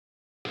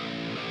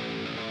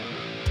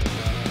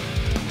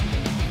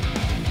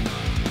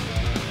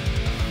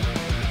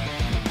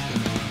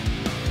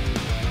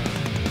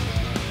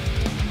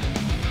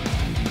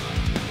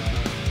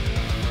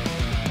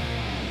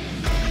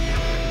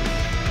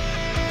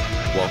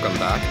Welcome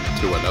back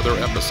to another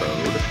episode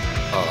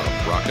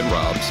of Rockin'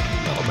 Rob's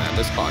Metal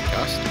Madness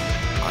Podcast.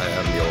 I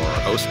am your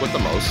host with the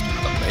most,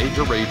 the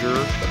Major Rager,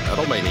 the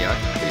Metal Maniac,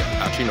 the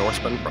Apache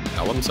Norseman from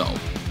hell himself,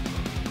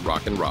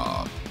 Rockin'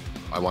 Rob.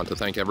 I want to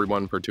thank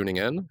everyone for tuning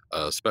in,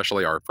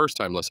 especially our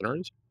first-time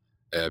listeners.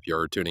 If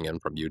you're tuning in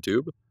from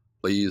YouTube,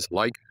 please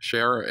like,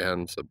 share,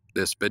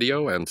 this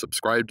video and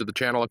subscribe to the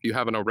channel if you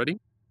haven't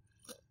already.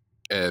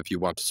 If you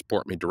want to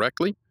support me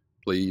directly,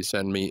 please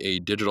send me a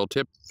digital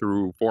tip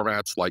through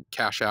formats like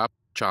Cash App,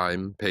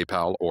 Chime,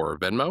 PayPal, or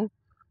Venmo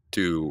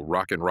to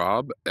Rockin'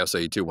 Rob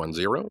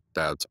SA210.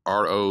 That's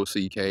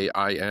ROCKINROB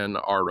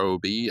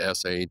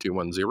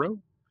SA210.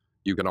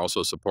 You can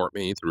also support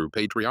me through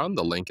Patreon.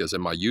 The link is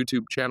in my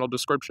YouTube channel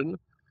description.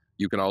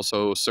 You can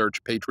also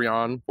search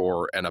Patreon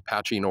for an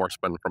Apache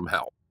Norseman from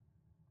hell.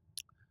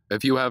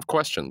 If you have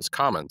questions,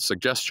 comments,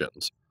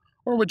 suggestions,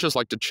 or would just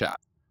like to chat,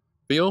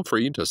 feel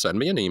free to send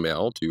me an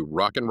email to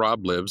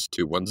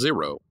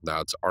rockinroblives210.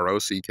 That's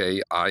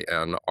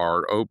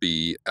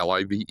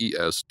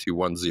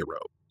ROCKINROBLIVES210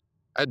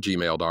 at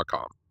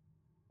gmail.com.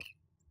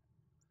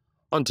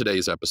 On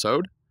today's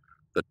episode,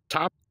 the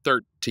top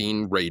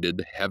 13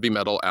 rated heavy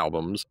metal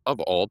albums of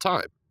all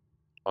time.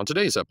 On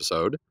today's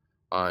episode,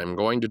 I'm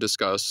going to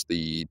discuss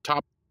the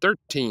top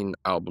 13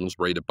 albums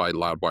rated by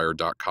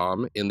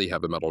Loudwire.com in the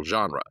heavy metal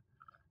genre.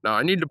 Now,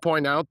 I need to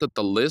point out that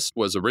the list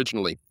was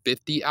originally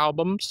 50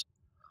 albums,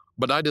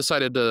 but I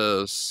decided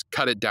to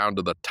cut it down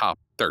to the top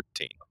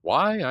 13.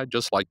 Why? I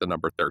just like the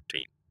number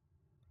 13.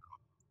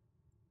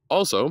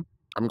 Also,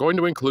 I'm going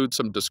to include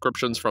some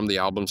descriptions from the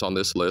albums on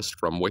this list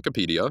from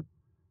Wikipedia,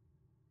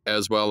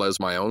 as well as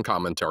my own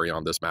commentary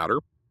on this matter.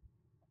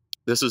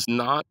 This is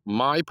not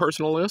my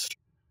personal list,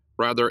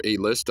 rather a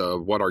list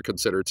of what are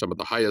considered some of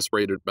the highest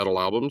rated metal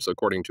albums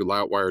according to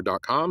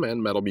Loudwire.com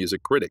and Metal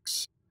Music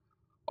Critics.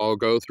 I'll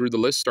go through the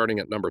list starting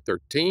at number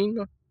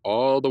 13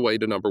 all the way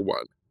to number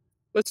 1.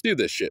 Let's do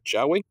this shit,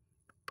 shall we?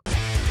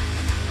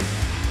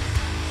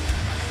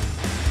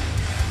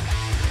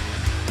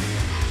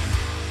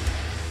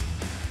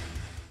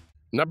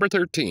 Number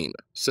 13,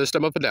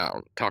 System of a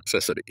Down,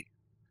 Toxicity.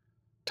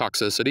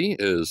 Toxicity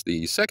is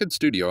the second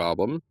studio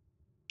album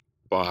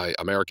by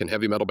American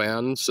heavy metal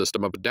band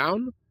System of a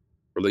Down,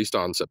 released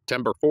on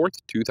September 4th,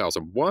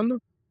 2001,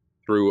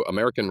 through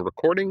American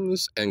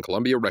Recordings and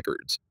Columbia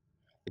Records.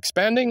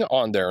 Expanding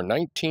on their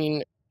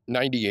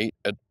 1998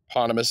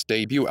 eponymous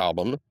debut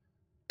album,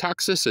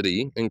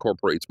 Toxicity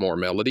incorporates more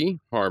melody,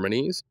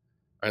 harmonies,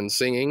 and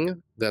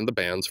singing than the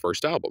band's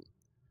first album.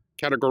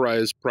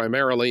 Categorized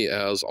primarily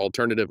as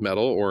alternative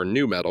metal or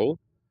nu metal,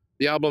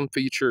 the album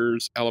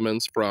features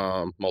elements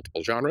from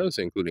multiple genres,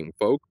 including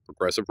folk,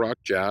 progressive rock,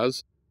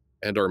 jazz,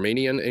 and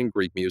Armenian and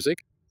Greek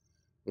music,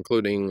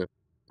 including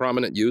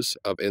prominent use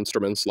of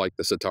instruments like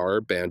the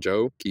sitar,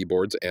 banjo,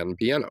 keyboards, and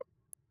piano.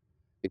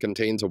 It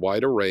contains a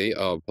wide array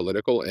of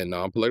political and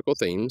non-political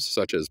themes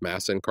such as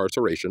mass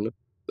incarceration,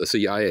 the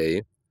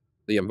CIA,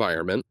 the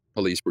environment,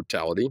 police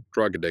brutality,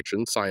 drug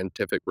addiction,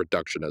 scientific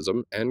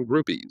reductionism, and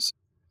groupies.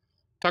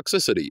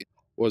 Toxicity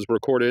was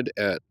recorded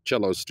at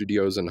Cello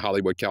Studios in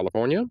Hollywood,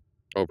 California.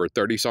 Over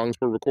 30 songs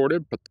were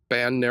recorded, but the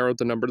band narrowed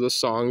the number of the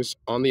songs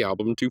on the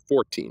album to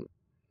 14.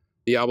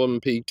 The album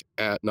peaked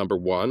at number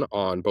 1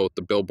 on both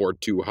the Billboard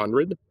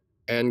 200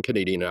 and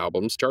Canadian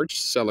Albums charts,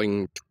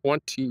 selling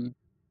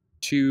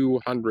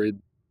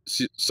 2,200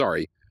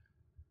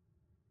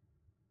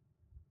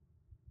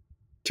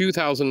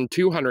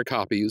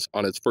 copies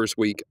on its first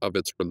week of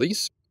its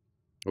release.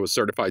 It was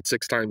certified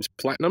 6 times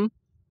platinum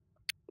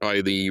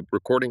by the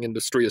Recording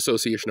Industry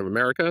Association of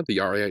America, the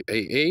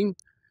RIAA,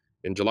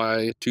 in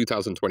July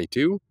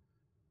 2022,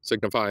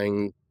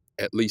 signifying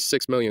at least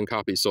 6 million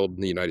copies sold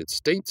in the United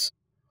States.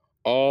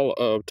 All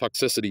of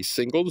Toxicity's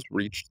singles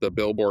reached the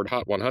Billboard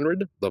Hot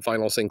 100. The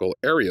final single,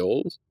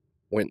 Aerials,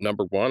 went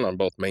number 1 on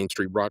both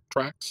mainstream rock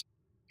tracks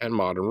and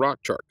modern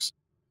rock charts.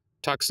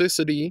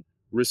 Toxicity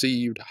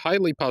received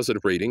highly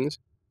positive ratings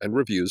and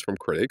reviews from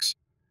critics,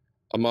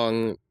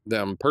 among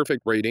them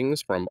perfect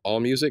ratings from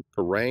AllMusic,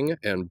 Kerrang,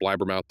 and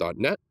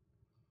Blabbermouth.net.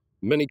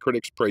 Many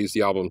critics praised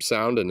the album's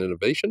sound and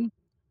innovation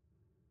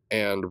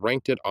and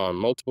ranked it on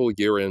multiple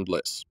year-end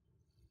lists.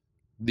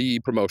 The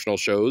promotional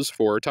shows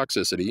for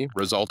Toxicity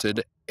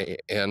resulted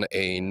in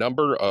a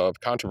number of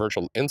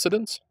controversial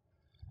incidents.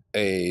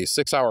 A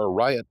 6-hour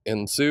riot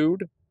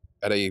ensued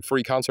at a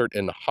free concert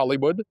in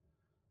Hollywood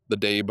the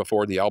day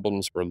before the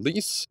album's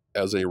release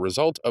as a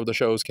result of the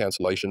show's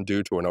cancellation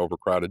due to an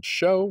overcrowded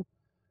show.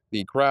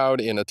 The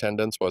crowd in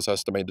attendance was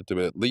estimated to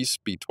at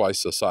least be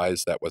twice the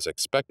size that was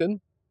expected.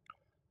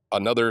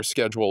 Another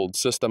scheduled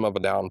System of a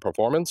Down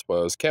performance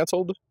was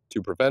canceled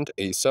to prevent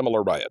a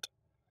similar riot.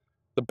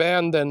 The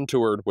band then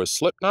toured with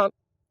Slipknot,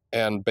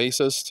 and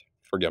bassist,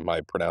 forget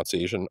my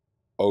pronunciation,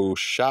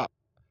 Shavo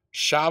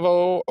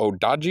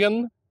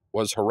Odagian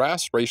was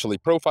harassed, racially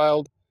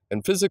profiled,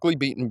 and physically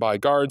beaten by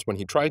guards when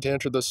he tried to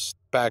enter the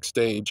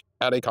backstage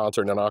at a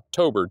concert in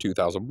October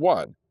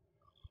 2001.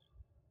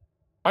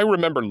 I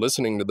remember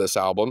listening to this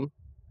album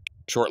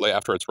shortly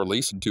after its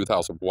release in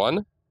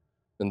 2001.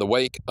 In the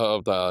wake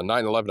of the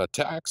 9/11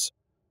 attacks,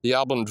 The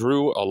album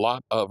drew a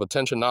lot of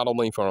attention not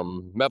only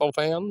from metal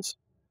fans,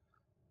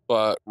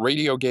 but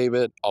radio gave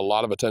it a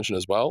lot of attention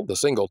as well. The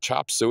single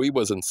Chop Suey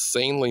was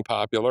insanely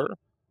popular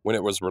when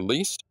it was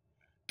released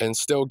and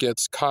still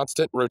gets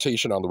constant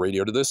rotation on the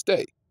radio to this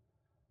day.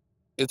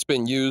 It's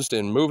been used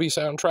in movie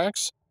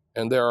soundtracks,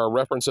 and there are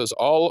references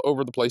all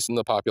over the place in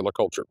the popular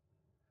culture.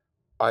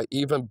 I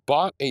even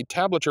bought a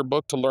tablature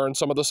book to learn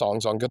some of the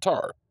songs on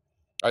guitar.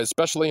 I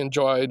especially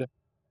enjoyed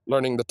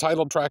learning the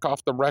title track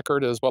off the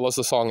record as well as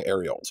the song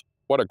Aerials.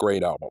 What a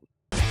great album.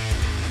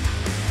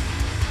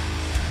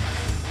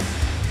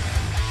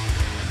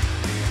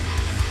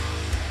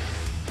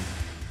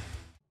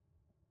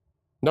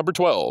 Number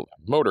 12,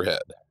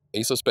 Motorhead,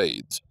 Ace of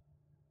Spades.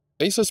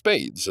 Ace of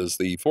Spades is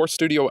the fourth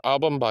studio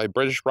album by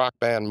British rock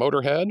band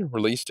Motorhead,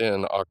 released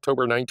in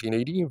October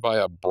 1980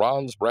 via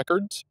Bronze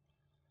Records.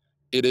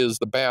 It is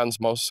the band's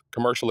most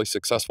commercially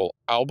successful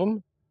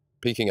album,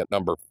 peaking at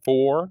number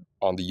 4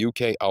 on the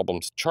UK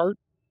albums chart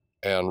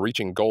and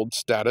reaching gold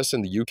status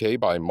in the UK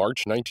by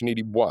March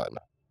 1981.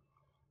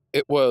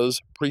 It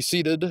was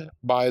preceded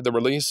by the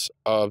release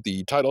of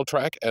the title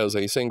track as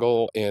a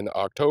single in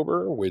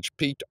October, which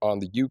peaked on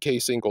the UK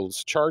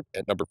singles chart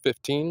at number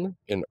 15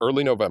 in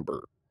early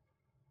November.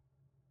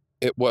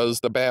 It was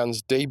the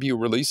band's debut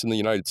release in the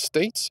United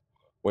States,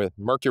 with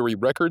Mercury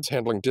Records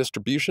handling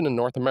distribution in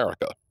North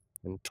America.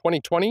 In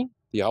 2020,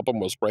 the album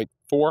was ranked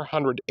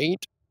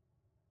 408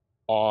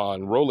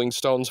 on Rolling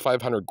Stone's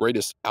 500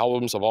 Greatest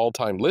Albums of All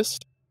Time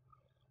list.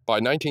 By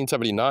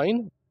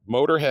 1979,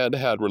 Motorhead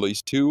had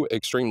released 2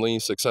 extremely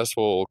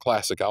successful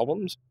classic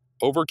albums,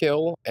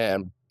 Overkill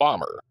and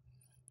Bomber,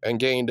 and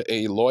gained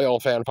a loyal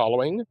fan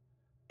following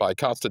by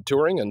constant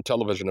touring and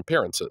television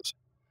appearances.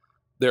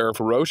 Their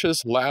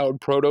ferocious, loud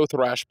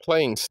proto-thrash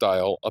playing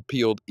style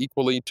appealed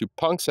equally to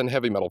punks and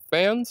heavy metal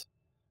fans,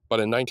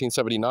 but in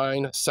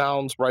 1979,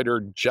 sounds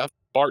writer Jeff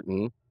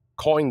Barton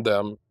coined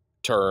the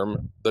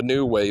term the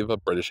new wave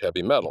of British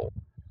heavy metal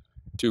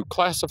to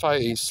classify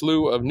a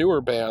slew of newer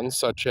bands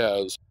such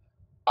as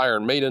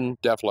Iron Maiden,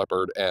 Def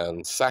Leppard,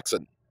 and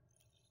Saxon.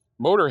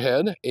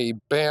 Motorhead, a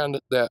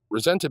band that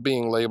resented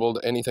being labeled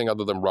anything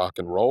other than rock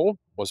and roll,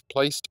 was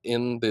placed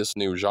in this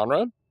new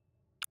genre,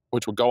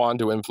 which would go on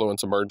to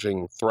influence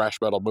emerging thrash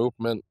metal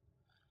movement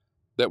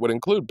that would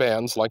include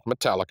bands like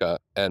Metallica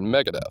and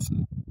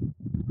Megadeth.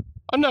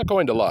 I'm not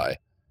going to lie,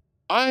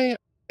 I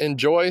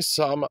enjoy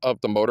some of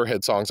the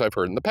Motorhead songs I've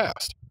heard in the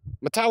past.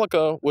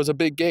 Metallica was a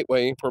big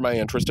gateway for my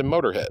interest in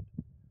Motorhead.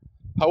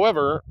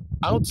 However,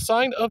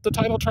 outside of the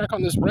title track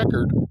on this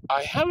record,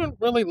 I haven't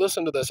really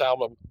listened to this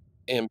album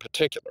in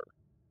particular.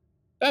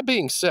 That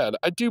being said,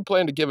 I do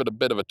plan to give it a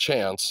bit of a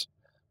chance,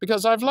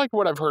 because I've liked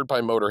what I've heard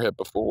by Motorhead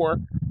before,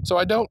 so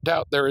I don't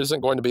doubt there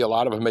isn't going to be a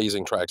lot of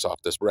amazing tracks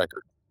off this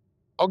record.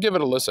 I'll give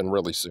it a listen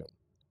really soon.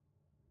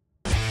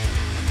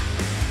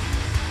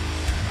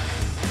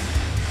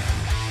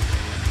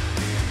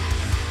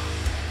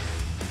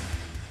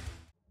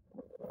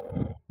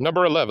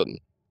 Number 11,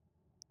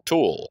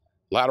 Tool,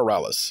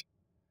 Lateralis.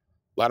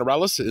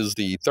 Lateralis is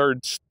the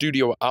third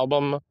studio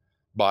album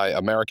by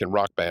American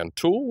rock band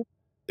Tool.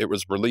 It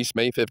was released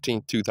May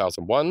 15,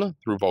 2001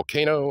 through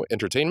Volcano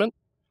Entertainment.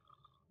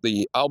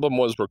 The album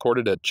was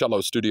recorded at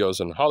Cello Studios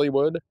in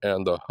Hollywood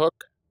and The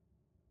Hook,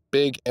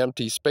 Big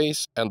Empty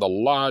Space, and The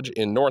Lodge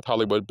in North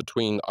Hollywood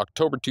between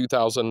October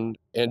 2000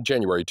 and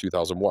January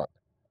 2001.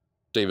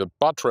 David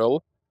Bottrill,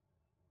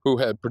 who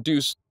had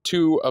produced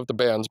 2 of the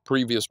band's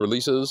previous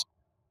releases,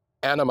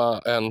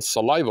 Anima and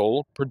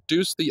Salival,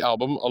 produced the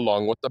album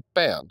along with the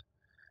band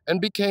and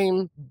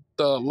became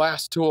the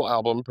last Tool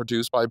album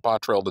produced by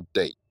Bottrill to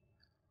date.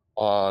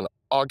 On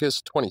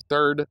August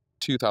 23,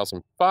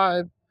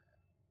 2005,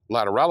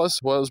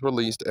 Lateralis was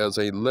released as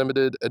a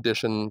limited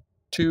edition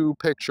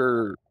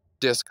 2-picture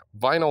disc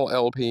vinyl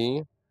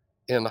LP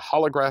in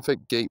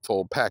holographic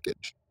gatefold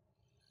package.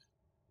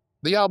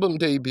 The album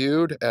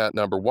debuted at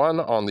number 1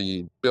 on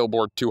the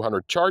Billboard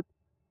 200 chart,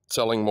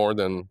 selling more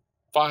than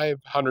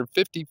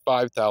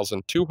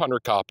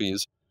 555,200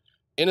 copies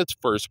in its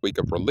first week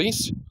of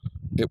release.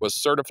 It was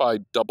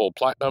certified double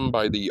platinum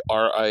by the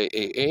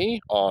RIAA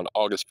on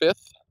August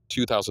 5th,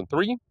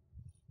 2003.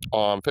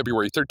 On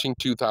February 13,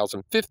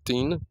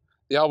 2015,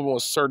 the album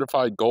was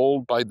certified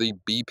gold by the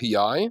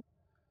BPI.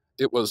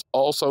 It was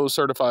also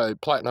certified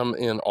platinum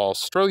in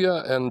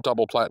Australia and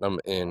double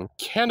platinum in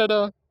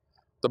Canada.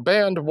 The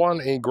band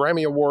won a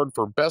Grammy Award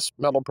for Best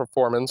Metal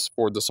Performance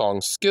for the song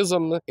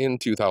Schism in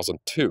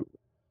 2002.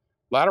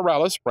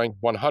 Lateralis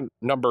ranked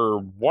number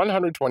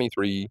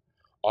 123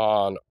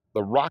 on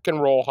the Rock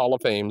and Roll Hall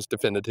of Fame's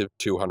Definitive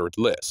 200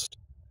 list.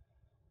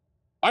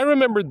 I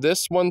remember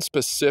this one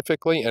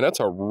specifically, and it's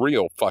a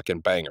real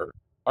fucking banger.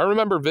 I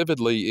remember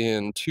vividly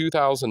in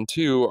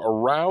 2002,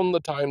 around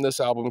the time this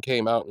album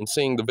came out, and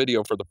seeing the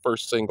video for the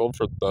first single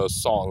for the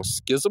song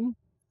Schism.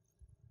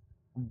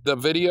 The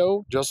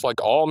video, just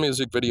like all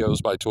music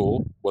videos by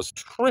Tool, was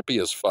trippy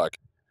as fuck.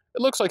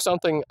 It looks like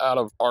something out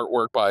of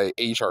artwork by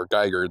H.R.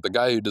 Geiger, the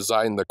guy who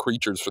designed the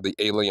creatures for the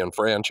Alien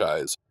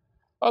franchise.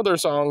 Other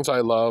songs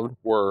I loved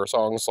were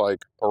songs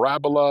like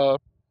Parabola,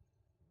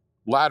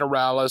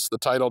 Lateralis, the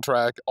title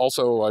track.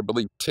 Also, I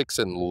believe Ticks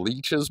and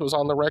Leeches was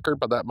on the record,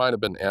 but that might have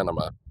been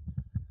Anima.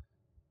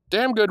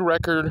 Damn good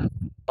record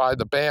by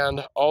the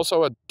band.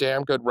 Also a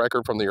damn good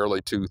record from the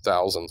early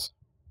 2000s.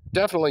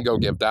 Definitely go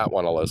give that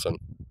one a listen.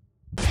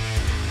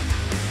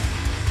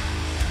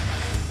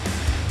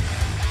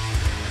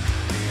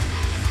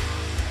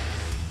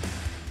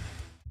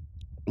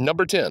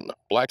 Number 10,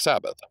 Black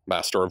Sabbath,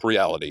 Master of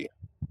Reality.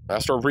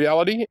 Master of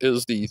Reality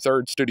is the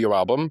third studio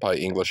album by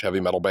English heavy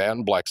metal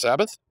band Black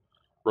Sabbath,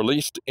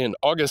 released in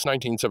August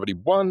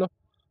 1971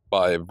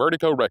 by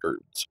Vertigo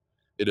Records.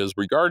 It is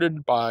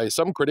regarded by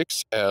some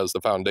critics as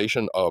the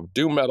foundation of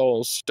doom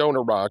metal,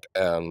 stoner rock,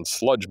 and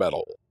sludge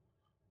metal.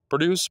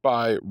 Produced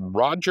by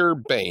Roger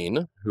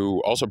Bain,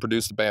 who also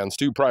produced the band's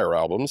two prior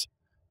albums,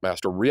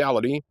 Master of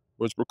Reality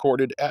was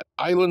recorded at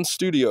Island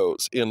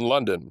Studios in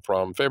London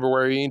from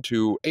February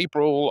to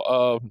April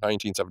of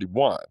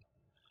 1971.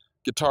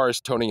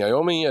 Guitarist Tony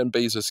Iommi and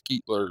bassist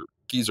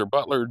Geezer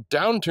Butler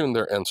downtuned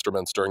their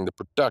instruments during the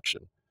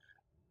production,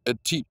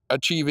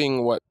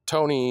 achieving what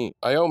Tony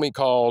Iommi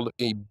called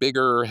a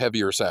bigger,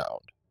 heavier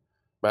sound.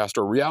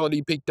 Master of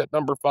Reality peaked at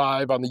number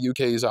 5 on the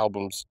UK's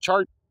albums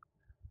chart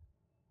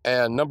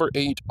and number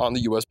 8 on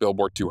the US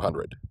Billboard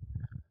 200.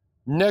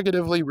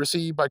 Negatively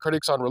received by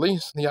critics on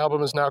release, the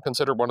album is now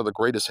considered one of the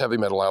greatest heavy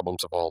metal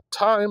albums of all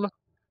time.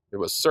 It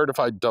was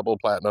certified double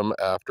platinum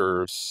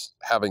after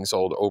having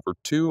sold over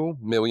 2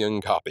 million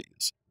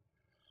copies.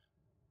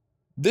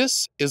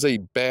 This is a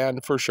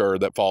band for sure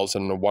that falls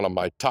into one of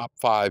my top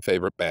 5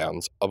 favorite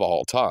bands of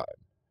all time.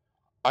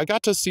 I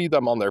got to see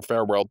them on their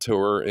farewell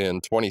tour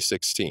in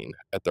 2016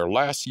 at their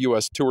last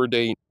US tour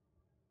date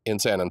in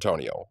San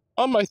Antonio,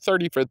 on my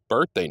 35th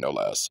birthday no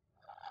less.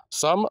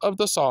 Some of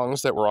the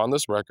songs that were on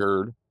this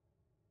record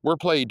were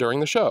played during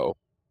the show.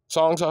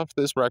 Songs off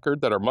this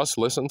record that are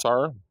must-listens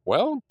are,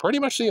 well, pretty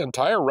much the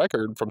entire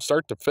record from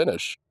start to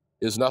finish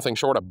is nothing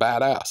short of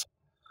badass.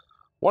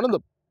 One of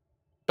the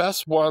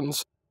best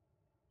ones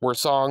were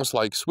songs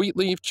like Sweet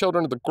Leaf,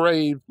 Children of the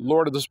Grave,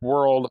 Lord of this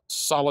World,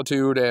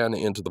 Solitude, and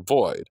Into the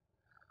Void.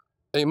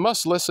 A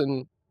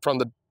must-listen from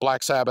the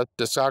Black Sabbath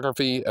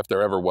discography if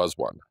there ever was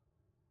one.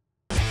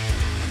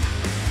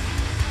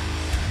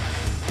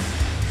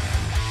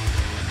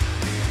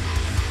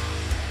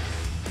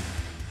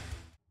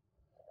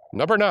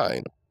 Number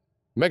 9,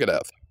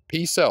 Megadeth,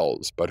 Peace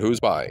Sells, But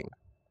Who's Buying?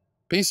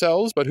 Peace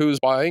Sells, But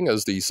Who's Buying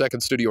is the second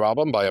studio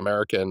album by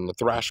American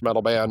thrash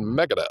metal band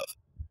Megadeth,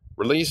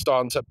 released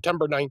on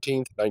September 19,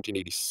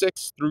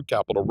 1986 through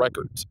Capitol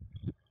Records.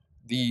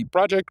 The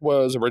project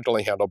was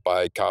originally handled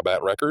by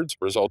Combat Records,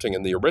 resulting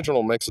in the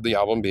original mix of the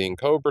album being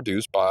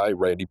co-produced by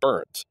Randy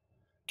Burns.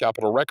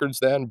 Capitol Records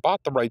then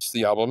bought the rights to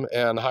the album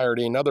and hired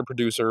another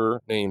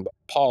producer named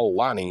Paul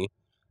Lani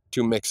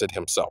to mix it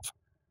himself.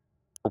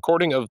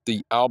 Recording of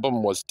the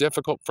album was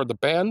difficult for the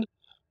band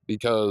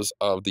because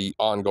of the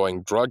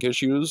ongoing drug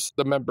issues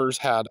the members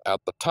had at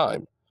the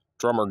time.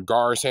 Drummer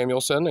Gar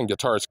Samuelson and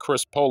guitarist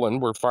Chris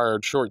Poland were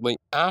fired shortly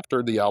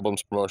after the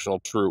album's promotional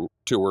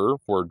tour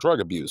for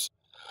drug abuse,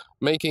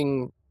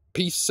 making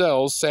Peace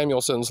Sells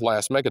Samuelson's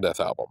last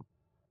Megadeth album.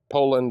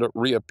 Poland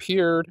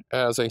reappeared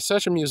as a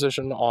session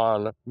musician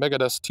on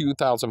Megadeth's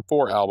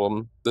 2004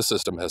 album, The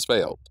System Has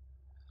Failed.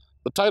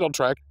 The title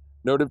track,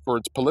 noted for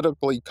its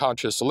politically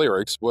conscious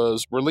lyrics,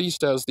 was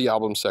released as the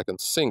album's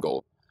second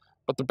single,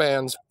 but the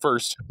band's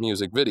first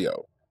music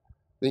video.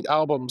 The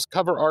album's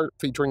cover art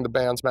featuring the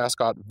band's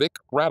mascot Vic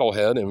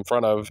Rattlehead in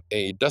front of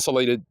a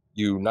desolated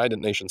United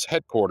Nations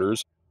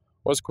headquarters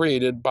was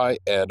created by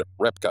Ed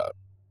Repka.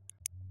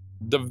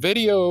 The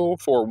video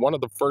for one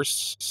of the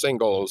first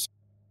singles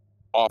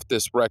off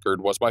this record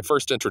was my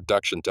first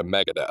introduction to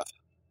Megadeth.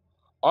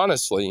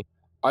 Honestly,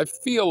 I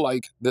feel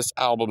like this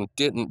album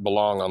didn't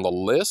belong on the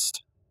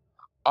list.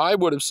 I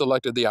would have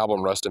selected the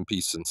album Rest in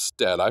Peace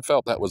instead. I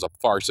felt that was a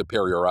far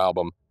superior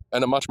album,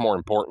 and a much more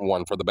important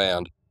one for the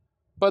band.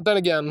 But then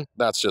again,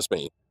 that's just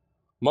me.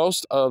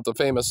 Most of the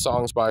famous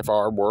songs by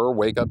far were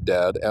Wake Up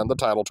Dead and the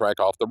title track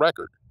off the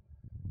record.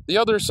 The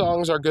other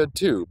songs are good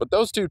too, but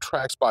those two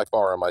tracks by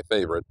far are my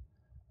favorite.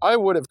 I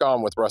would have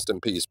gone with Rest in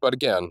Peace, but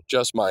again,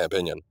 just my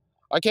opinion.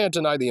 I can't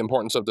deny the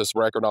importance of this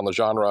record on the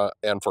genre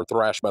and for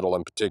thrash metal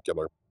in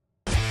particular.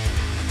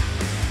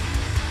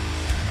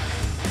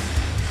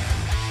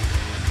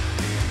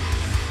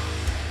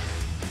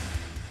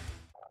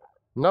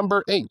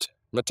 Number 8,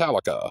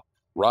 Metallica,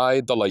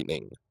 Ride the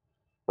Lightning.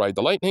 Ride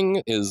the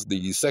Lightning is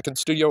the second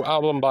studio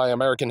album by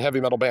American heavy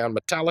metal band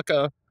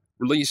Metallica,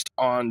 released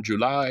on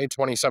July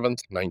 27,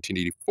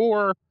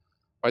 1984,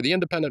 by the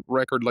independent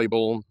record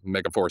label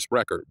Megaforce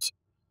Records.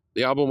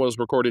 The album was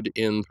recorded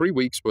in 3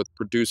 weeks with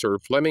producer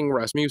Flemming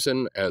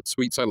Rasmussen at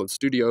Sweet Silence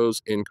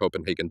Studios in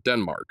Copenhagen,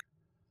 Denmark.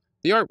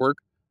 The artwork,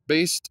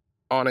 based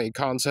on a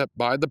concept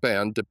by the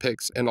band,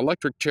 depicts an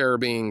electric chair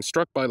being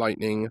struck by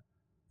lightning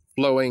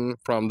flowing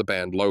from the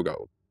band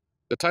logo.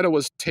 The title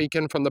was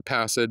taken from the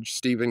passage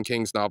Stephen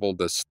King's novel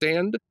The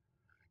Stand,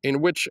 in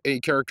which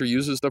a character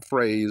uses the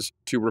phrase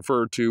to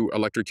refer to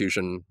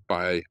execution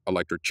by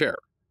electric chair.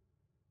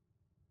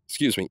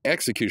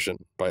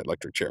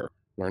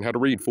 Learn how to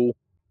read, fool.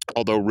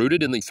 Although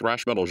rooted in the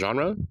thrash metal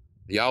genre,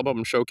 the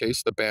album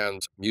showcased the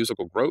band's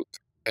musical growth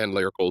and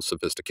lyrical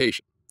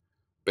sophistication.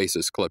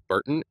 Bassist Cliff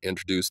Burton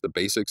introduced the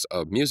basics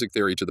of music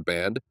theory to the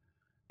band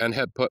and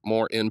had put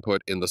more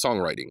input in the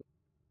songwriting.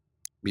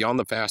 Beyond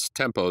the fast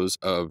tempos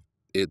of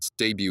its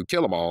debut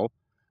Kill 'Em All,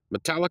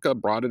 Metallica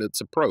broadened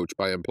its approach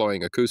by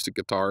employing acoustic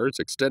guitars,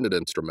 extended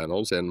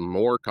instrumentals, and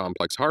more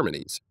complex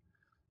harmonies.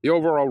 The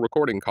overall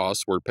recording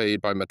costs were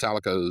paid by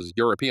Metallica's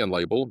European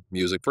label,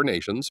 Music for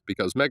Nations,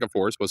 because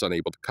Megaforce was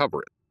unable to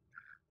cover it.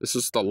 This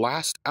is the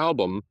last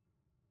album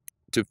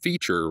to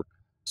feature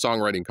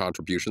songwriting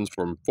contributions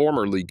from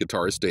former lead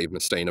guitarist Dave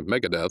Mustaine of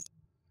Megadeth,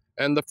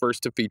 and the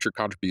first to feature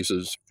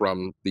contributions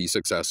from the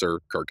successor,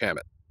 Kirk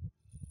Hammett.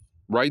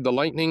 Ride the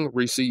Lightning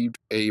received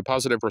a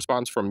positive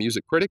response from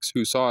music critics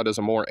who saw it as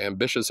a more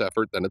ambitious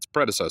effort than its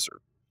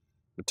predecessor.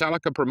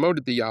 Metallica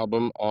promoted the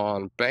album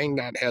on Bang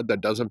That Head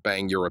That Doesn't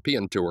Bang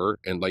European tour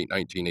in late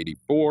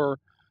 1984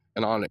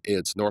 and on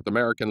its North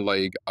American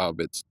leg of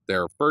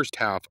their first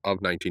half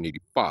of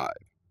 1985.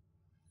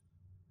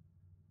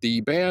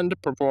 The band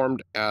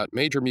performed at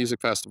major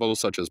music festivals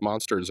such as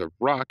Monsters of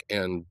Rock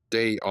and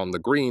Day on the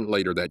Green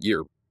later that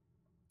year.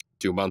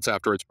 2 months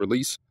after its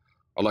release,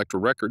 Elektra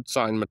Records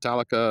signed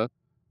Metallica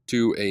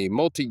to a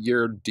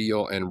multi-year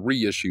deal and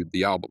reissued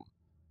the album.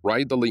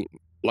 Ride the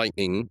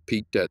Lightning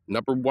peaked at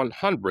number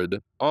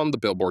 100 on the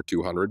Billboard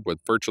 200 with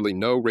virtually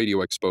no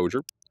radio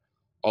exposure,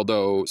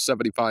 although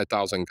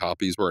 75,000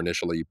 copies were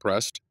initially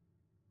pressed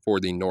for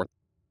the North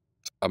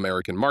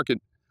American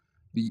market.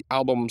 The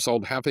album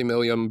sold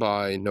 500,000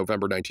 by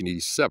November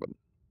 1987.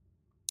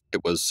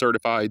 It was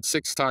certified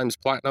 6 times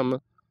platinum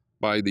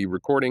by the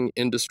Recording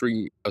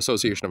Industry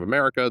Association of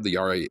America, the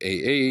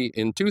RIAA,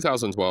 in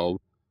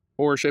 2012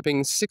 for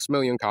shipping 6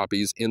 million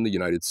copies in the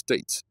United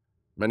States.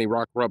 Many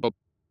rock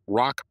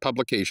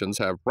publications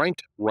have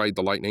ranked Ride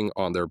the Lightning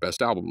on their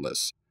best album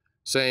lists,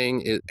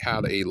 saying it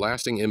had a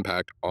lasting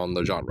impact on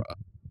the genre.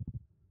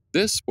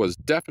 This was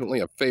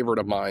definitely a favorite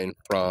of mine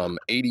from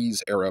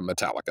 80s era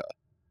Metallica.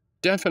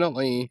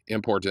 Definitely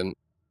important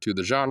to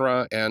the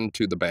genre and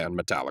to the band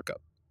Metallica.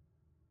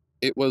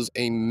 It was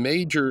a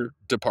major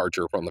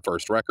departure from the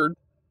first record.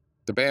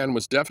 The band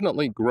was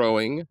definitely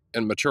growing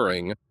and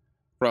maturing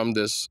from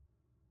this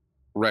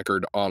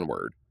record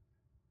onward.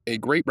 A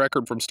great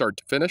record from start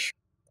to finish.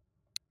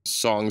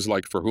 Songs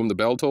like For Whom the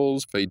Bell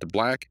Tolls, Fade to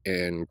Black,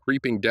 and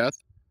Creeping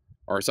Death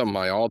are some of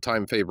my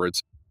all-time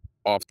favorites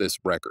off this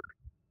record.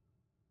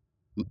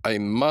 A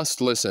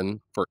must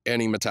listen for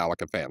any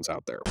Metallica fans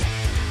out there.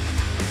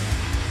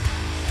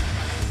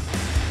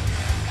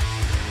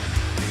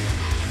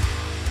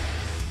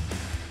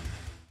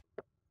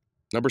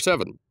 Number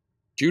 7,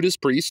 Judas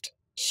Priest,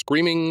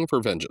 Screaming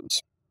for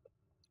Vengeance.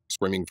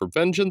 Screaming for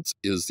Vengeance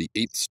is the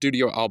 8th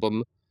studio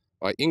album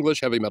by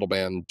English heavy metal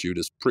band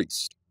Judas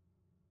Priest.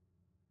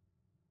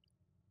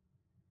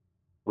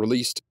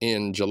 Released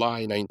in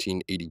July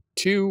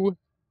 1982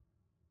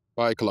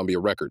 by Columbia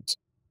Records.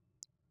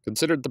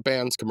 Considered the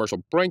band's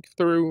commercial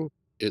breakthrough,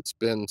 it's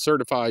been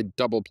certified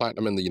double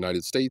platinum in the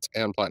United States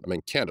and platinum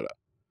in Canada.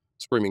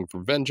 Screaming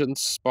for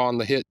Vengeance spawned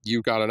the hit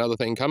You Got Another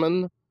Thing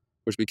Comin',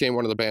 which became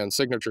one of the band's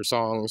signature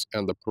songs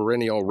and the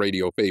perennial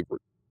radio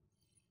favorite.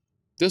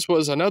 This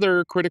was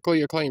another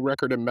critically acclaimed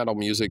record in metal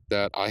music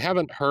that I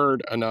haven't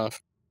heard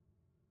enough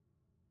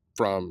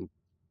from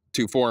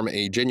to form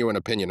a genuine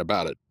opinion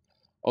about it,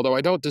 although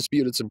I don't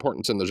dispute its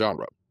importance in the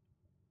genre.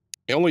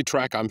 The only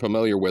track I'm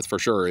familiar with for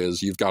sure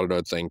is You've Got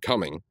Another Thing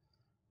Coming.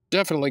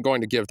 Definitely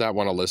going to give that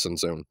one a listen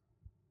soon.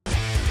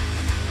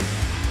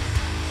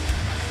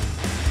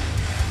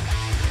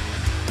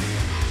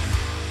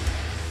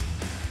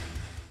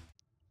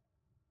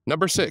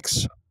 Number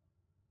 6,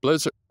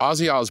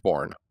 Ozzy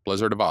Osbourne,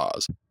 Blizzard of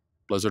Oz.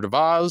 Blizzard of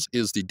Oz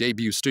is the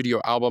debut studio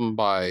album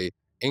by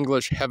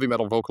English heavy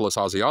metal vocalist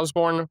Ozzy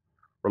Osbourne,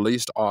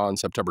 released on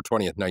September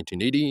 20th,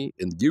 1980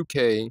 in the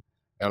UK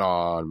and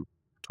on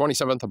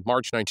 27th of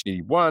March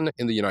 1981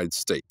 in the United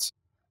States.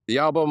 The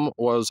album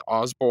was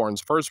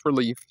Osbourne's first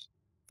release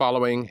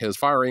following his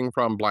firing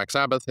from Black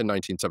Sabbath in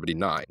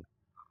 1979.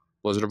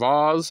 Blizzard of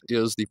Oz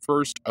is the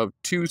first of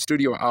 2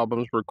 studio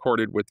albums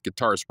recorded with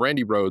guitarist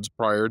Randy Rhoads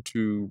prior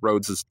to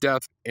Rhoads'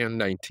 death in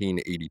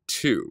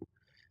 1982.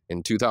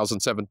 In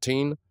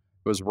 2017, it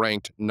was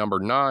ranked number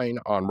 9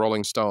 on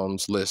Rolling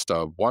Stone's list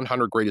of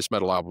 100 greatest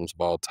metal albums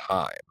of all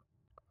time.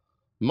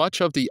 Much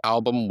of the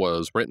album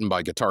was written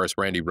by guitarist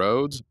Randy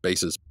Rhoads,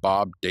 bassist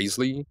Bob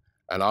Daisley,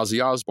 and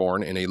Ozzy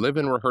Osbourne in a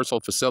live-in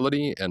rehearsal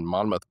facility in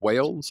Monmouth,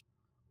 Wales,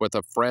 with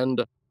a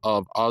friend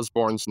of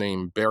Osbourne's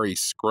named Barry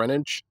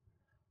Skrenich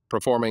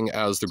performing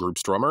as the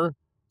group's drummer.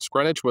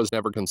 Skrenich was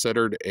never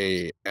considered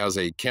as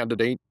a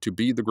candidate to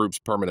be the group's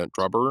permanent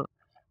drummer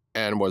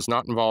and was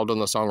not involved in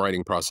the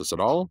songwriting process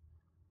at all.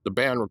 The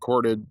band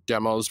recorded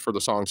demos for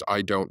the songs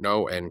I Don't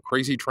Know and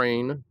Crazy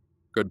Train,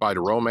 Goodbye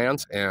to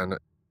Romance, and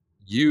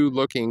You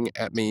Looking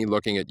at Me,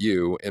 Looking at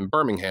You in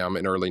Birmingham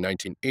in early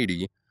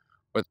 1980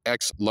 with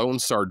ex-Lone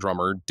Star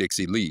drummer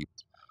Dixie Lee.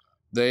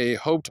 They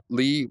hoped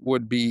Lee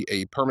would be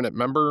a permanent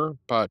member,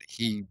 but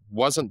he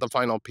wasn't the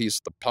final piece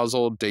of the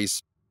puzzle,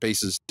 bassist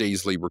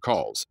Daisley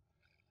recalls.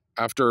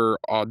 After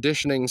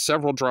auditioning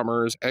several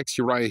drummers,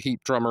 ex-Uriah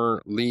Heep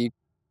drummer Lee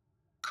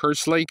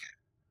Kerslake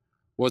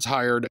was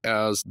hired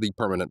as the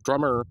permanent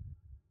drummer.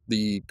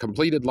 The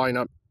completed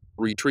lineup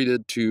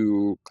retreated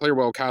to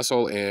Clerwell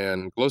Castle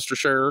in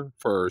Gloucestershire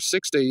for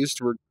 6 days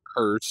to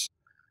rehearse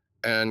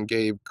and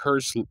gave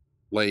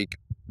Kerslake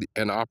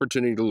an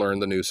opportunity to learn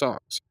the new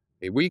songs.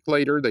 A week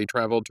later, they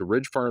traveled to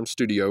Ridge Farm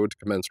Studio to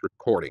commence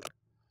recording.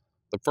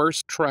 The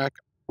first track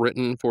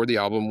written for the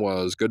album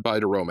was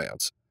Goodbye to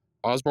Romance.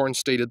 Osbourne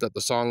stated that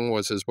the song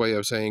was his way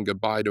of saying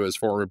goodbye to his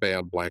former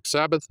band Black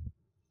Sabbath,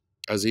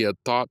 as he had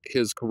thought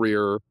his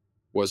career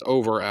was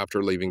over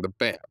after leaving the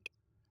band.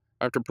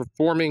 After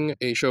performing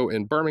a show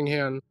in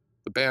Birmingham,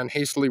 the band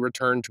hastily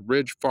returned to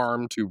Ridge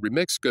Farm to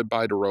remix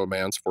Goodbye to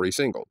Romance for a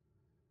single.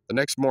 The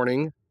next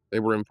morning, they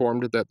were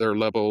informed that their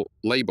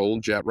label,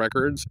 Jet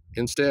Records,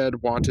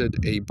 instead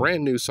wanted a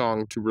brand new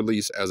song to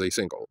release as a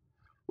single.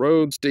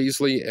 Rhodes,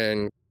 Daisley,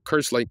 and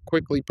Kerslake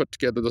quickly put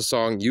together the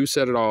song You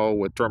Said It All,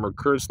 with drummer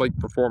Kerslake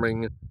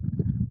performing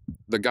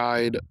the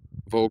guide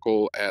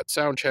vocal at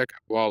soundcheck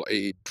while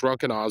a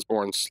drunken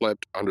Osbourne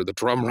slept under the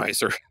drum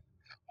riser.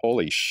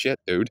 Holy shit,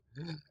 dude.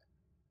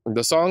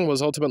 The song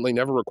was ultimately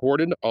never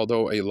recorded,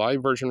 although a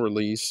live version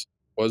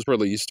was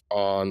released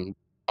on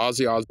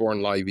Ozzy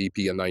Osbourne Live EP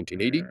in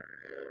 1980.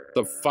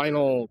 The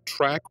final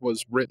track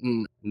was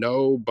written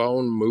No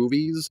Bone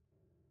Movies,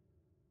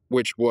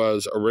 which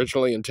was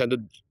originally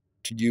intended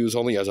to use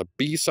only as a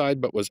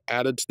B-side, but was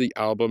added to the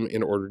album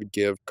in order to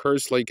give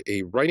Kerslake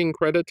a writing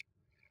credit,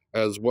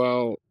 as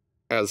well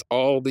as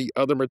all the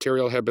other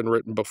material had been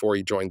written before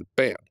he joined the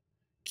band.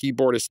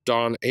 Keyboardist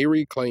Don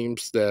Airey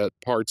claims that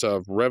parts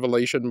of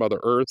Revelation, Mother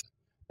Earth,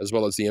 as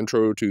well as the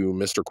intro to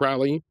Mr.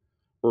 Crowley,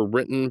 were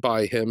written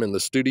by him in the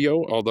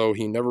studio, although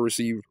he never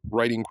received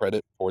writing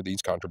credit for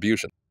these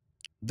contributions.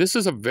 This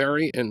is a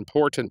very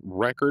important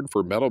record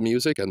for metal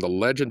music and the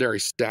legendary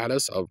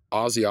status of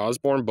Ozzy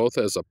Osbourne, both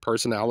as a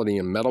personality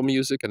in metal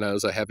music and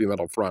as a heavy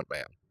metal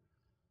frontman.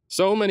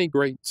 So many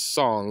great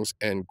songs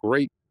and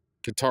great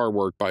guitar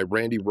work by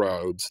Randy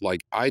Rhoads,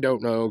 like I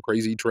Don't Know,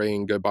 Crazy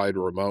Train, Goodbye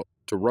to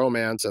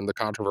Romance, and the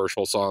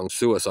controversial song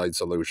Suicide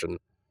Solution.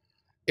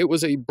 It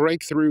was a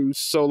breakthrough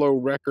solo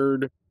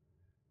record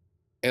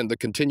and the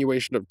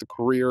continuation of the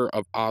career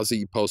of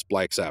Ozzy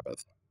post-Black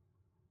Sabbath.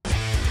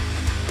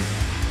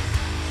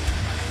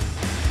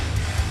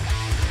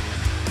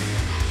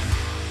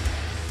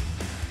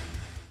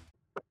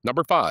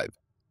 Number 5,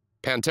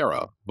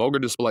 Pantera, Vulgar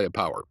Display of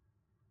Power.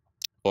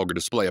 Vulgar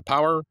Display of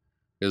Power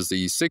is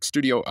the 6th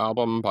studio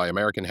album by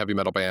American heavy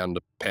metal band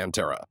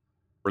Pantera,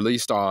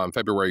 released on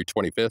February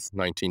 25th,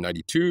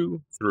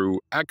 1992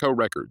 through Atco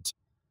Records.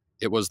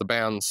 It was the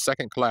band's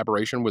second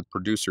collaboration with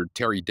producer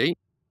Terry Date,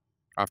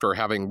 after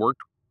having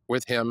worked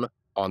with him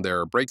on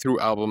their breakthrough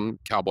album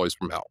Cowboys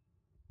from Hell.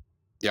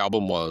 The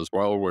album was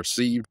well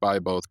received by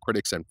both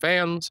critics and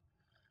fans,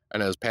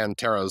 and is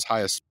Pantera's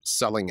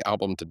highest-selling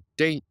album to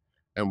date,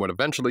 and would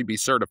eventually be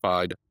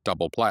certified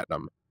double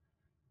platinum.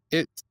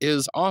 It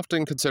is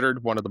often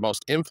considered one of the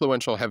most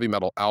influential heavy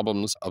metal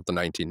albums of the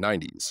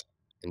 1990s.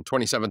 In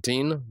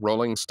 2017,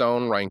 Rolling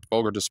Stone ranked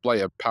Vulgar Display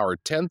of Power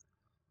 10th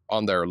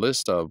on their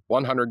list of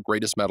 100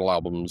 greatest metal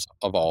albums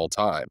of all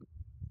time.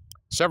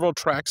 Several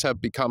tracks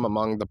have become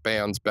among the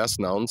band's best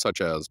known,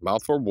 such as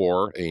Mouth for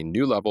War, A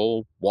New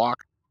Level,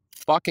 Walk,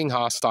 Fucking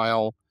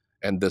Hostile,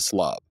 and This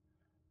Love.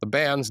 The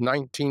band's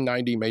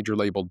 1990 major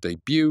label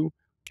debut,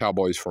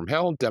 Cowboys from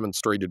Hell,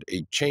 demonstrated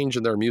a change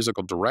in their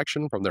musical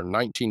direction from their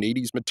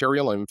 1980s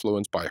material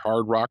influenced by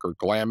hard rock or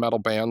glam metal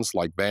bands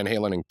like Van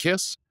Halen and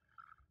Kiss,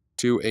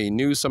 to a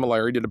new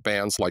similarity to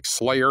bands like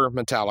Slayer,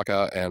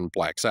 Metallica, and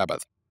Black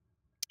Sabbath.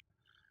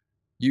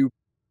 You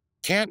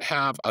can't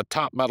have a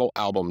top metal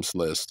albums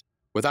list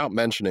without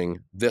mentioning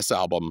this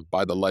album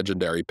by the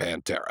legendary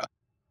Pantera.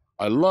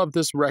 I love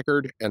this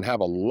record and have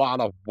a lot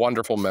of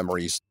wonderful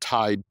memories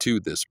tied to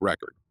this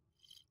record.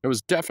 It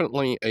was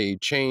definitely a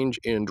change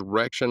in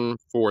direction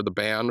for the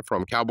band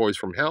from Cowboys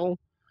from Hell,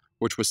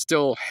 which was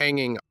still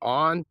hanging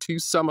on to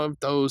some of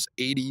those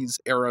 80s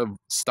era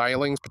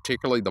stylings,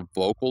 particularly the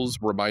vocals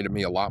reminded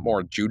me a lot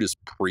more of Judas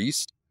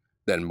Priest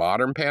than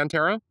modern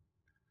Pantera.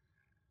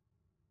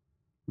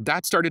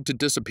 That started to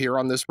disappear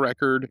on this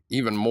record,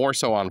 even more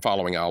so on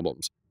following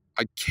albums.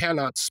 I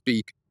cannot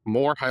speak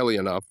more highly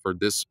enough for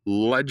this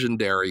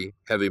legendary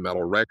heavy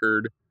metal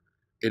record.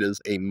 It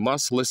is a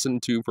must listen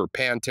to for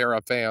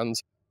Pantera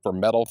fans, for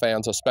metal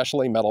fans,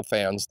 especially metal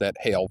fans that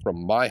hail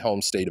from my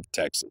home state of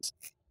Texas.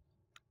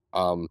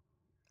 So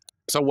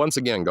once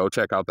again, go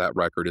check out that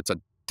record. It's a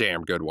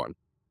damn good one.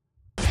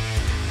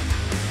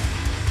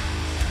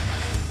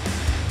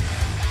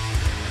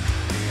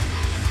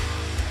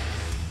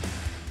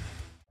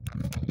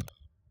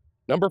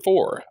 Number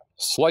 4,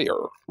 Slayer,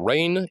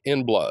 Rain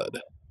in Blood.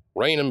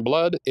 Rain in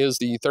Blood is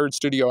the 3rd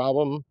studio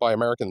album by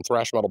American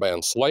thrash metal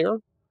band Slayer,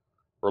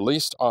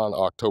 released on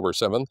October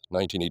 7th,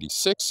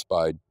 1986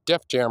 by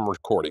Def Jam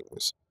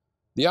Recordings.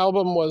 The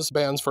album was the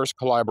band's first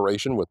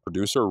collaboration with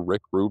producer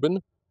Rick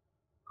Rubin,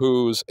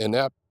 whose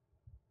inept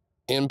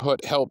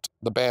input helped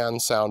the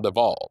band's sound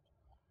evolve.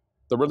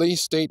 The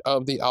release date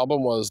of the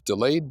album was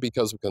delayed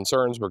because of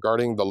concerns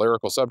regarding the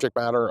lyrical subject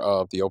matter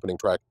of the opening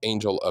track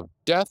Angel of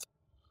Death,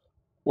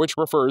 which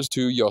refers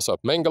to Josef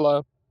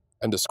Mengele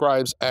and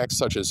describes acts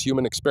such as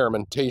human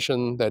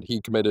experimentation that he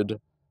committed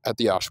at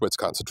the Auschwitz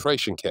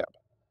concentration camp.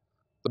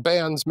 The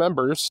band's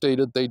members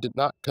stated they did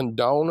not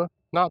condone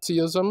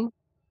Nazism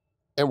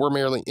and were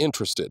merely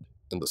interested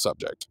in the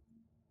subject.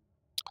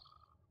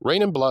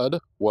 Rain and Blood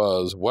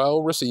was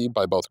well received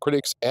by both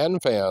critics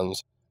and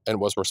fans and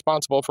was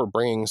responsible for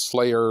bringing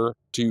Slayer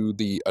to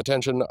the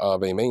attention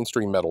of a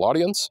mainstream metal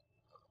audience.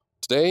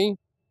 Today,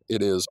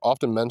 it is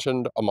often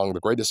mentioned among the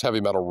greatest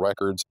heavy metal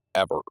records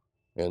ever.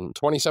 In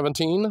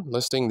 2017,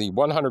 listing the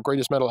 100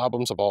 greatest metal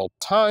albums of all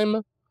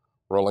time,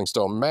 Rolling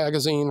Stone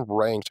magazine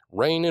ranked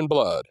Rain and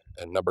Blood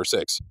at number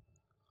 6.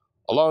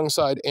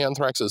 Alongside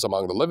Anthrax's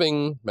Among the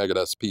Living,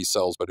 Megadeth's Peace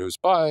Sells But Who's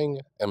Buying,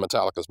 and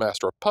Metallica's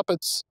Master of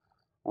Puppets,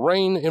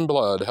 Rain and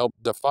Blood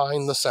helped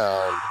define the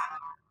sound.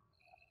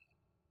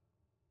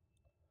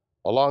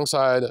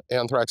 Alongside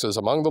Anthrax's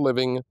Among the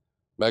Living,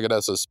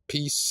 Megadeth's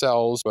Peace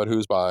Sells But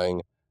Who's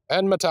Buying,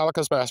 and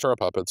Metallica's Master of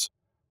Puppets,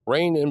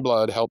 Rain and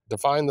Blood helped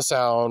define the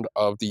sound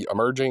of the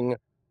emerging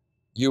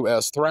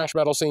U.S. thrash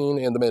metal scene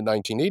in the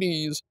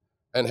mid-1980s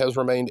and has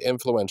remained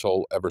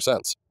influential ever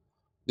since.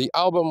 The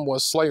album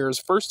was Slayer's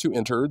first to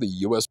enter the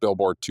U.S.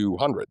 Billboard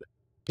 200,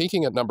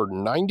 peaking at number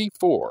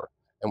 94,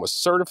 and was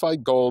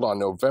certified gold on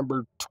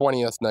November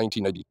 20th,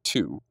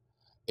 1992.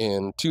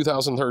 In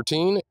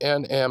 2013,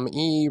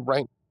 NME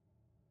ranked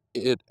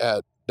it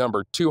at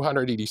number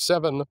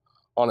 287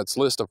 on its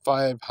list of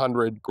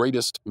 500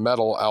 greatest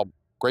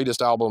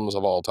albums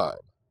of all time.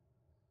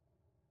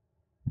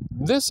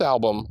 This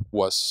album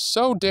was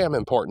so damn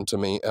important to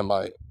me and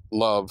my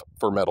love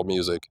for metal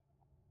music.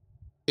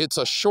 It's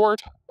a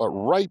short but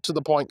right to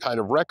the point kind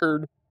of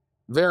record,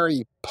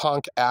 very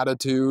punk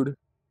attitude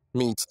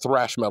meets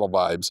thrash metal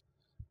vibes.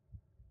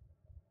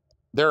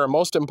 Their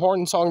most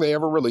important song they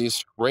ever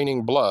released,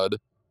 Raining Blood,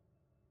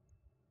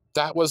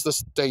 that was the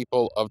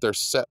staple of their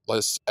set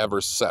list ever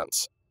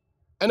since.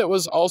 And it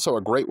was also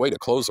a great way to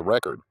close the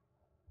record.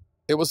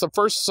 It was the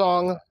first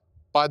song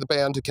by the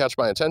band to catch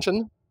my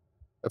attention.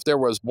 If there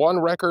was one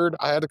record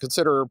I had to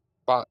consider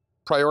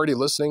priority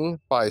listening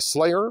by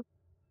Slayer,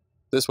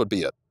 this would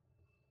be it.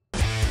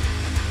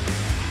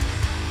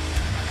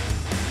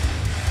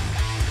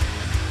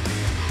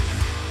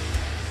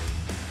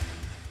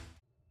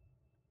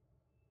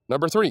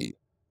 Number 3,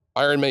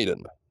 Iron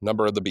Maiden,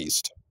 Number of the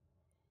Beast.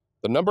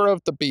 The Number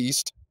of the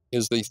Beast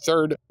is the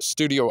third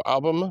studio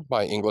album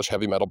by English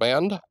heavy metal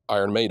band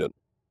Iron Maiden.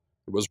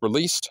 It was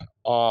released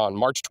on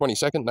March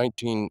 22nd,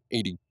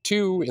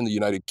 1982 in the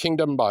United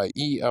Kingdom by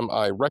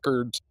EMI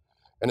Records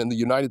and in the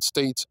United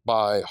States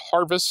by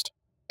Harvest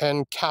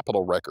and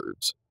Capitol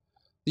Records.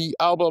 The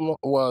album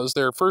was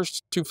their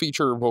first to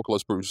feature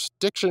vocalist Bruce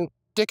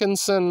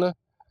Dickinson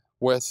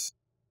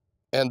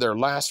and their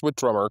last with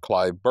drummer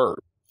Clive Burr.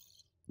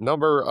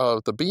 Number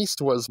of the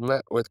Beast was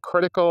met with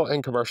critical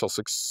and commercial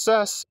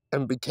success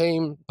and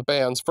became the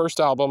band's first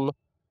album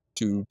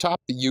to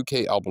top the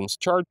UK albums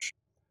chart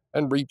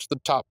and reach the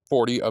top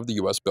 40 of the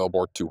US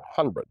Billboard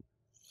 200.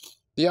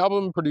 The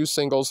album produced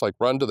singles like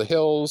Run to the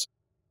Hills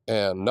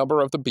and Number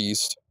of the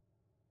Beast,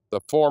 the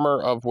former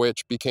of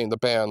which became the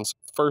band's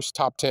first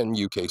top 10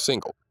 UK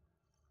single.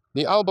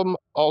 The album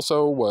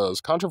also was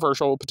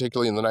controversial,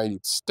 particularly in the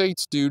United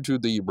States, due to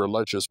the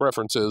religious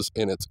references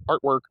in its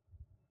artwork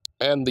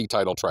and the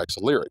title track's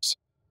lyrics.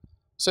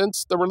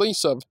 Since the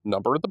release of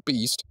Number of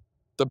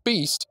the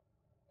Beast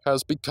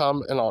has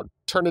become an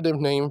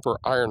alternative name for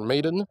Iron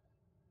Maiden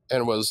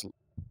and was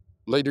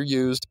later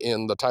used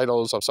in the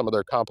titles of some of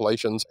their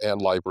compilations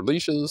and live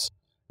releases,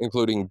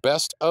 including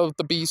Best of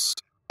the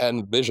Beast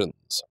and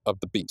Visions of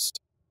the Beast.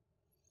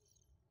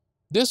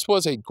 This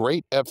was a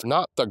great, if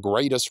not the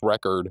greatest,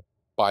 record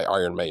by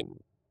Iron Maiden.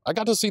 I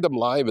got to see them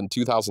live in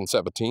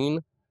 2017,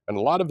 and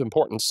a lot of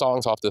important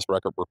songs off this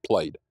record were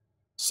played.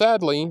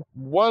 Sadly,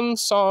 one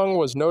song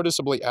was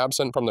noticeably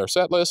absent from their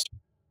setlist,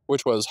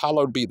 which was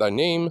Hallowed Be Thy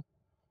Name,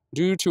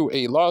 due to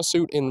a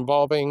lawsuit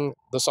involving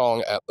the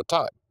song at the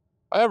time.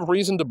 I have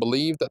reason to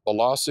believe that the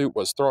lawsuit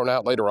was thrown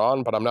out later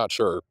on, but I'm not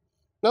sure.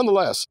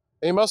 Nonetheless,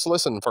 a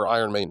must-listen for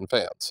Iron Maiden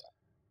fans.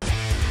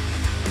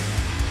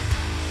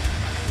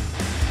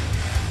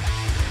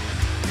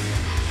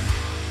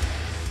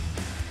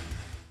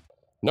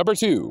 Number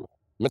 2,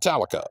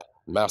 Metallica,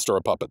 Master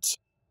of Puppets.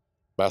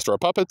 Master of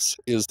Puppets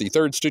is the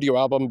third studio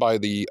album by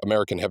the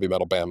American heavy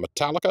metal band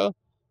Metallica,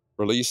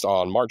 released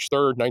on March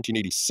 3rd,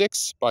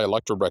 1986 by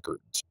Elektra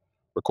Records.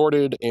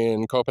 Recorded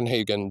in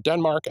Copenhagen,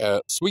 Denmark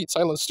at Sweet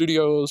Silence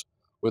Studios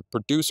with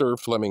producer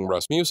Flemming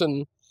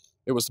Rasmussen.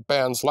 It was the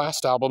band's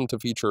last album to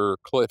feature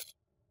Cliff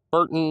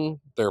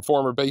Burton, their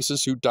former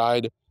bassist who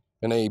died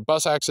in a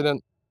bus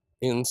accident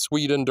in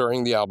Sweden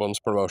during the album's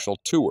promotional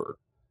tour.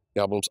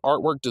 The album's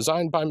artwork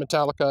designed by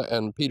Metallica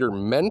and Peter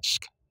Mensch,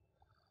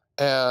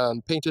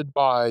 and painted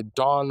by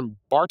Don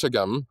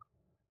Bartigam,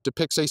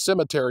 depicts a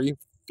cemetery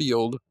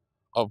field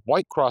of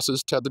white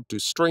crosses tethered to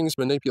strings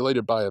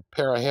manipulated by a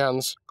pair of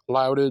hands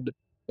clouded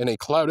in a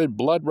clouded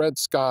blood-red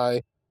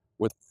sky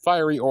with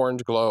fiery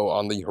orange glow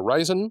on the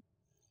horizon.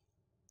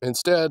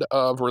 Instead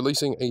of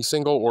releasing a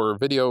single or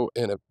video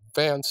in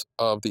advance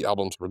of the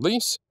album's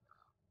release,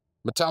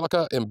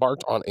 Metallica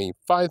embarked on a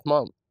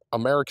 5-month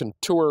American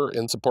tour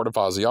in support of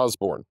Ozzy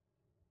Osbourne.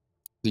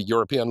 The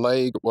European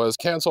leg was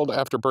canceled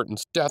after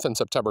Burton's death in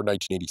September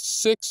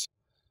 1986,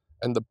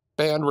 and the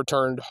band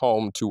returned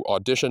home to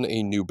audition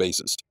a new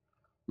bassist.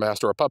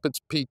 Master of Puppets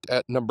peaked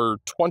at number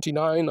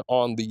 29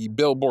 on the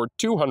Billboard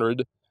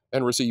 200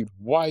 and received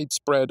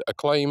widespread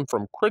acclaim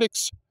from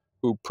critics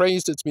who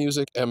praised its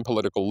music and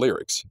political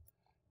lyrics.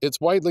 It's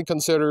widely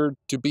considered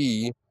to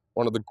be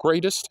one of the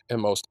greatest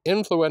and most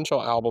influential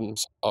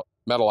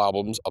metal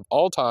albums of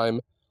all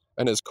time,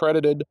 and is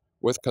credited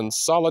with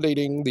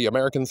consolidating the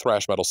American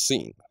thrash metal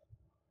scene.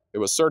 It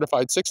was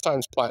certified 6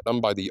 times platinum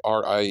by the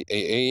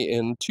RIAA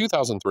in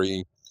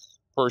 2003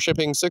 for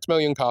shipping 6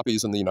 million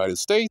copies in the United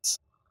States,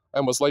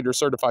 and was later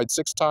certified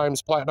 6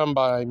 times platinum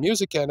by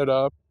Music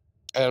Canada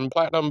and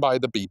platinum by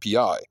the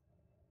BPI.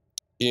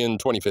 In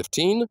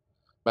 2015,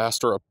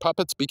 Master of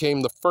Puppets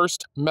became the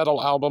first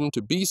metal album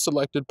to be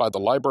selected by the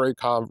Library of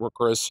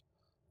Congress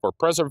for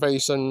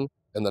preservation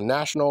in the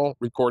National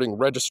Recording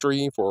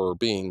Registry for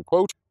being,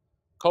 quote,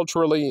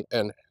 culturally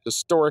and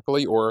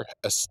historically or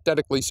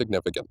aesthetically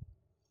significant.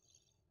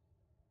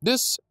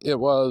 It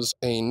was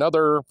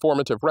another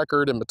formative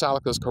record in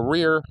Metallica's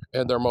career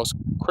and their most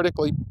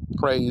critically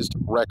praised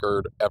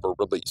record ever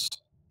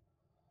released.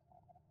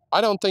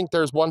 I don't think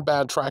there's one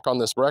bad track on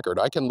this record.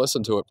 I can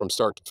listen to it from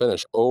start to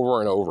finish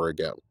over and over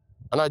again.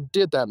 And I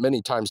did that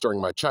many times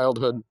during my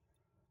childhood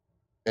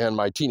and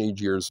my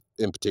teenage years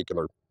in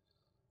particular.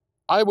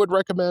 I would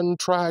recommend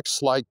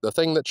tracks like The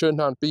Thing That Should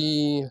Not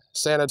Be,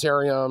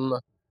 Sanitarium,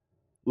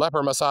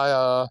 Leper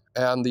Messiah,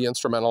 and the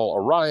instrumental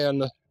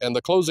Orion, and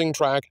the closing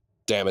track,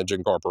 Damage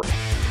Incorporated.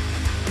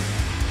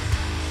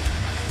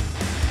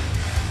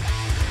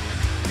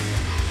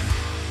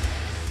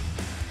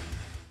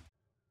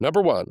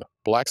 Number 1,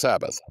 Black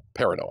Sabbath,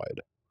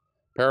 Paranoid.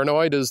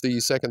 Paranoid is the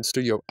second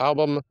studio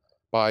album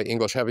by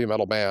English heavy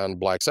metal band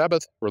Black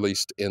Sabbath,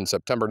 released in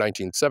September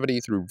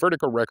 1970 through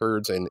Vertigo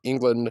Records in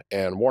England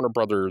and Warner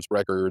Brothers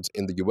Records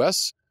in the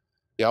US.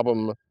 The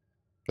album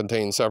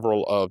contains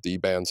several of the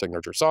band's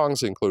signature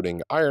songs,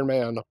 including Iron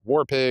Man,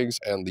 War Pigs,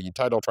 and the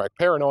title track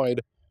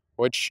Paranoid,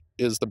 which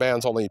is the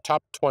band's only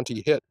top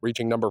 20 hit,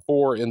 reaching number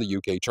 4 in the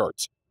UK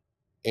charts.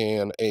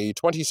 In a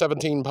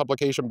 2017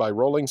 publication by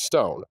Rolling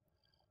Stone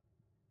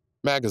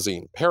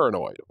magazine,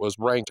 Paranoid was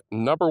ranked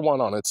number 1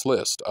 on its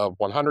list of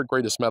 100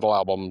 greatest metal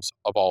albums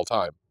of all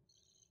time.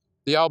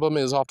 The album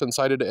is often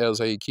cited as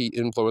a key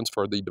influence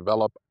for the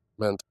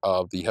development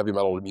of the heavy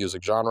metal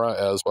music genre,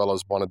 as well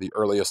as one of the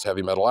earliest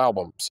heavy metal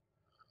albums.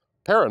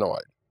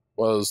 Paranoid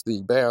was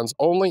the band's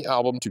only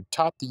album to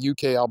top the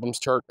UK albums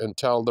chart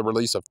until the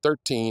release of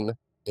 13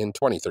 in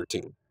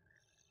 2013.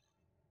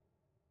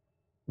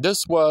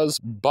 This was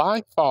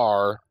by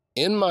far,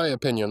 in my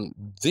opinion,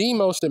 the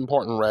most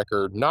important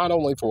record, not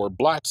only for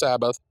Black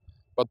Sabbath,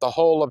 but the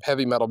whole of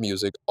heavy metal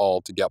music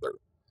altogether.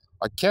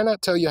 I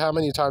cannot tell you how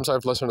many times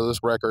I've listened to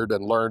this record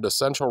and learned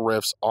essential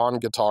riffs on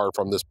guitar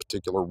from this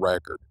particular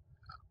record.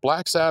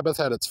 Black Sabbath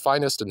at its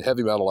finest and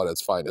heavy metal at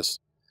its finest.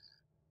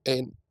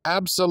 An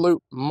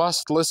absolute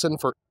must-listen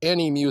for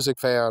any music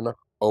fan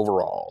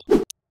overall.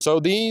 So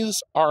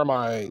these are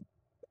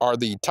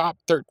the top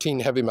 13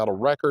 heavy metal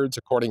records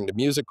according to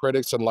music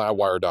critics and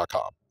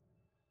Loudwire.com.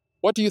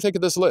 What do you think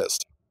of this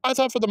list? I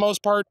thought for the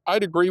most part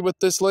I'd agree with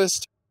this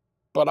list,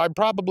 but I'd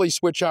probably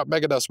switch out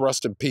Megadeth's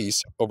Rust in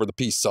Peace over the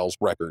Peace Sells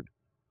record.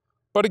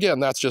 But again,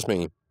 that's just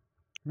me.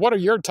 What are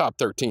your top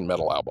 13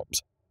 metal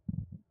albums?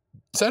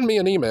 Send me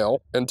an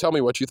email and tell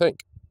me what you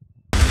think.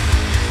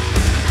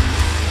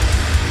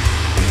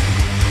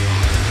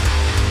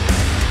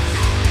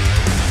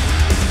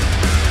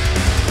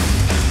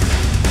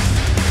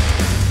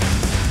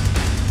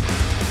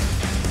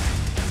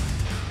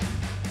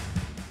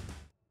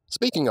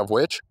 Speaking of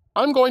which,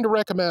 I'm going to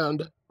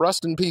recommend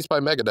Rust in Peace by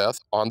Megadeth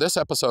on this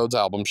episode's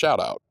album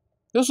shoutout.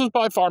 This was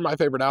by far my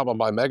favorite album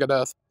by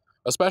Megadeth,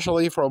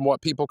 especially from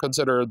what people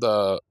consider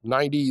the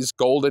 90s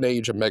golden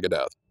age of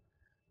Megadeth.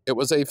 It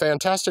was a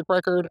fantastic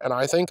record, and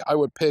I think I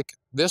would pick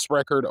this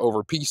record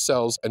over Peace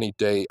Sells any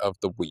day of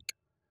the week.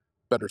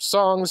 Better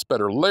songs,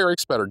 better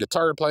lyrics, better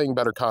guitar playing,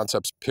 better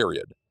concepts,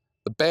 period.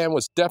 The band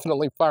was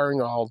definitely firing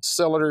on all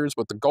cylinders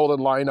with the golden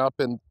lineup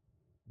in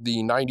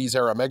the 90s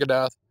era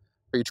Megadeth,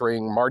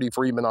 featuring Marty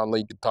Friedman on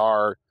lead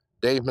guitar,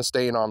 Dave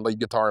Mustaine on lead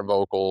guitar and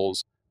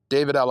vocals,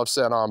 David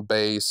Ellefson on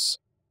bass,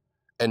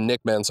 and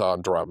Nick Menza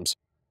on drums.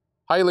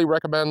 Highly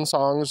recommend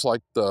songs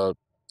like the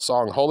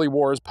song Holy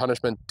Wars,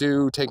 Punishment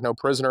Due, Take No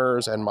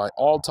Prisoners, and my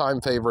all-time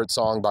favorite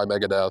song by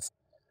Megadeth,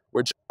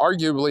 which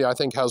arguably I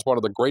think has one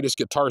of the greatest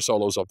guitar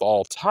solos of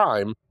all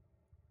time,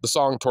 the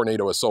song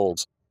Tornado of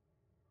Souls.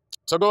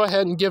 So go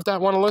ahead and give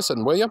that one a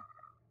listen, will you?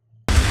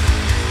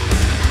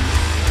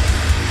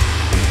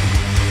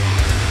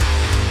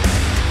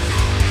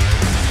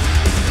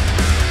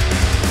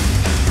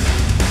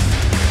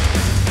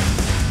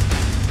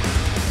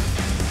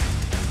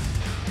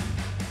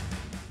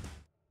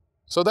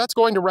 So that's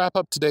going to wrap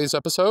up today's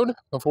episode.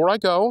 Before I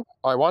go,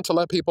 I want to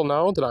let people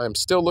know that I am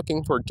still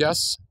looking for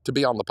guests to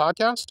be on the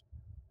podcast.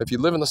 If you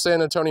live in the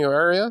San Antonio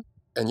area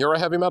and you're a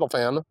heavy metal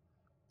fan,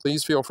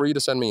 please feel free to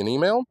send me an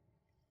email.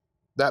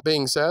 That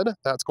being said,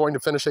 that's going to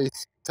finish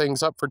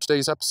things up for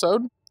today's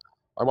episode.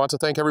 I want to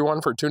thank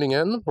everyone for tuning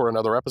in for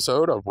another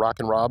episode of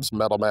Rockin' Rob's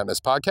Metal Madness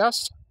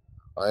Podcast.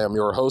 I am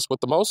your host with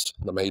the most,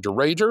 the Major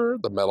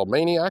Rager, the Metal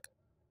Maniac,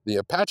 the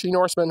Apache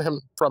Norseman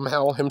from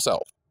hell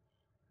himself,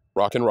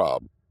 Rockin'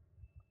 Rob.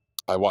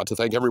 I want to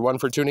thank everyone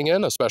for tuning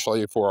in,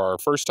 especially for our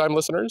first-time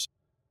listeners.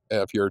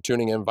 If you're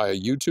tuning in via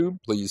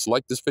YouTube, please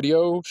like this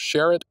video,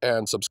 share it,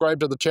 and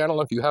subscribe to the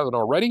channel if you haven't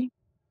already.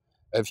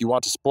 If you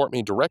want to support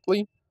me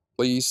directly,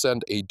 please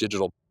send a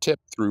digital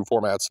tip through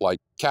formats like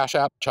Cash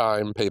App,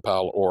 Chime,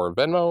 PayPal, or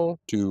Venmo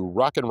to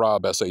Rockin'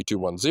 Rob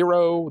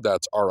SA210.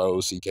 That's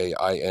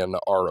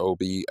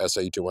ROCKINROB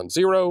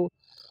SA210.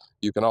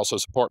 You can also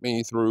support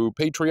me through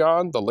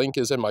Patreon. The link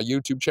is in my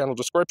YouTube channel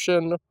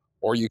description.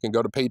 Or you can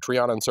go to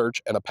Patreon and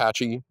search an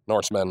Apache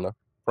Norseman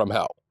from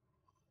hell.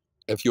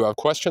 If you have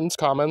questions,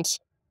 comments,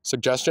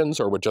 suggestions,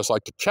 or would just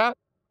like to chat,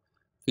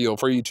 feel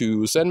free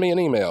to send me an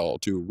email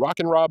to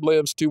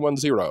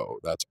rockinroblives210.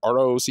 That's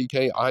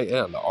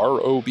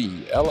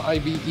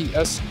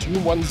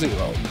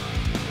ROCKINROBLIVES210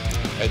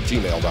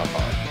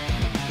 @gmail.com.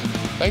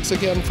 Thanks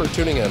again for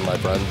tuning in, my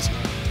friends.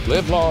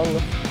 Live long,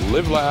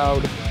 live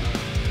loud,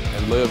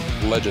 and live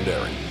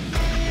legendary.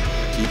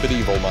 Keep it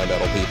evil, my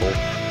metal people.